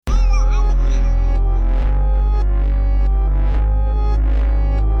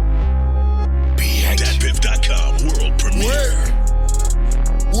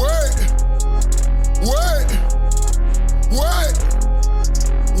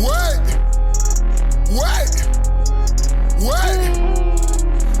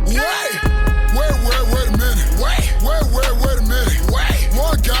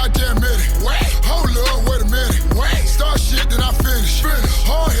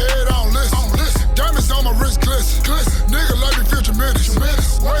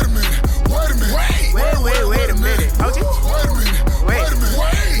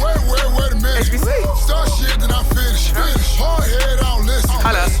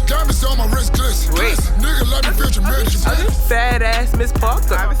Miss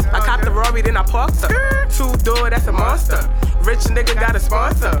Parker. I copped the Rory, then I parked her. Two-door, that's a monster. Rich nigga got a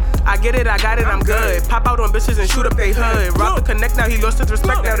sponsor. I get it, I got it, I'm good. Pop out on bitches and shoot up they hood. Rob the connect, now he lost his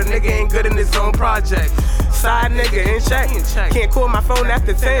respect. Now the nigga ain't good in his own project. Side nigga in check. Can't call my phone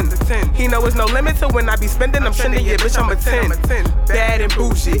after 10. He know it's no limit to when I be spending. I'm sending yeah, bitch, I'm a 10. Bad and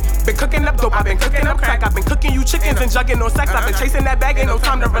bougie. Been cooking up dope, I been cooking up crack. I been cooking you chickens and jugging on sex. I been chasing that bag, ain't no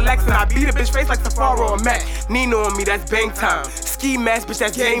time to relax. And I beat a bitch face like Safari or Mac. Nino on me, that's bang time. Ski mask, bitch,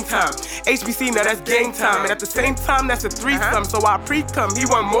 that's game time. HBC, now that's game time. And at the same time, that's a threesome. So I pre-cum, he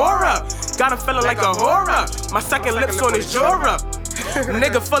want more up. Got him feeling like a horror. My second lips on his jaw up.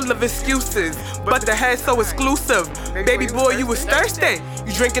 Nigga full of excuses, but the head so exclusive. Baby boy, you was thirsty.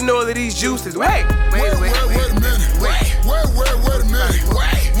 You drinking all of these juices. Wait a minute. Wait a minute.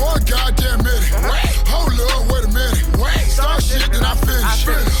 One goddamn minute. Hold up, wait a minute. Start shit, then I finish.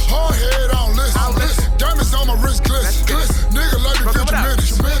 Hard head on listen. Diamonds on my wrist, glisten. Nigga, let me feel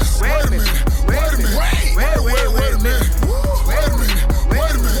tremendous. Wait a minute. Wait a minute. Wait a minute.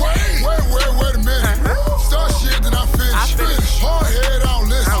 Wait a minute. Start shit, then I finish. Hard head on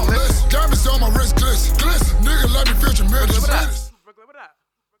listen. Diamonds on my wrist, glisten. Nigga, let me feel tremendous.